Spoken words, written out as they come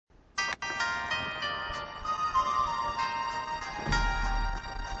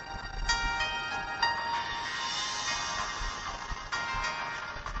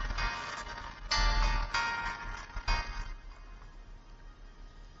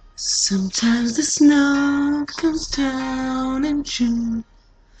Sometimes the snow comes down in June.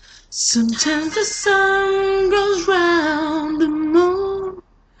 Sometimes the sun goes round the moon.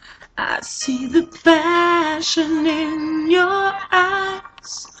 I see the passion in your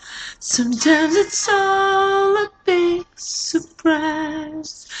eyes. Sometimes it's all a big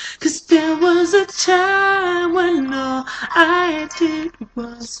surprise. 'Cause there was a time when all I did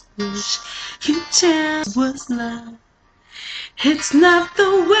was wish you'd tell was love. It's not the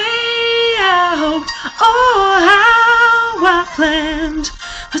way I hoped or how I planned,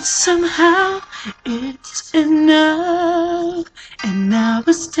 but somehow it's enough. And now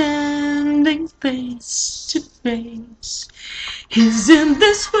we're standing face to face. Isn't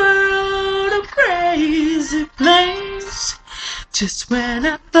this world a crazy place? Just when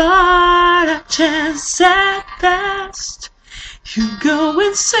I thought our chance had passed, you go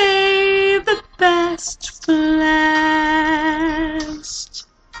and save the best for last.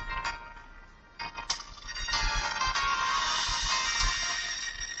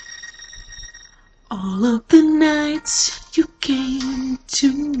 All of the nights you came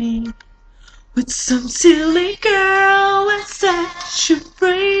to me with some silly girl and set you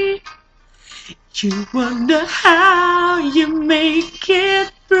free. You wonder how you make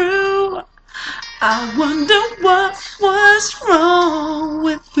it through. I wonder what was wrong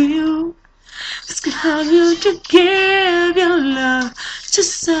with you. Ask how you could give your love to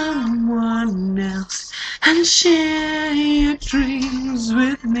someone else and share your dreams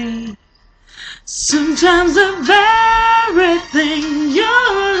with me. Sometimes the very thing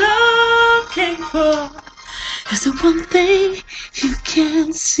you're looking for is the one thing you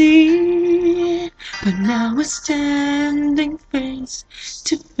can't see. But now we're standing face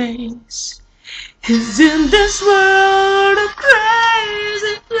to face. Isn't this world a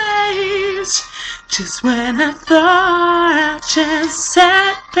crazy place? Just when I thought our chance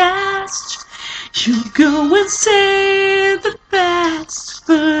had passed, you go and save the best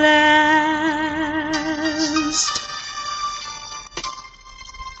for last.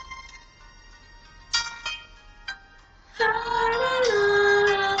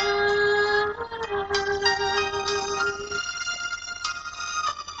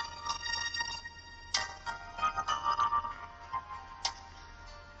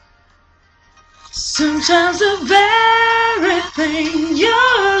 Sometimes the very thing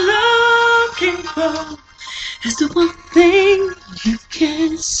you're looking for is the one thing you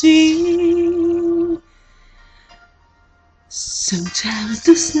can't see. Sometimes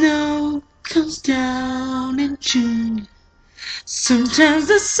the snow comes down in June. Sometimes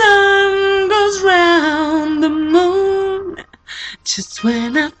the sun goes round the moon. Just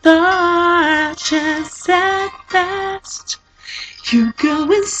when I thought our chance had passed, you go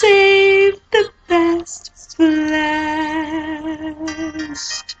and save the best for last.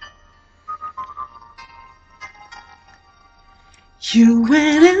 You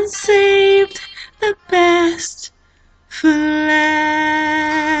went and saved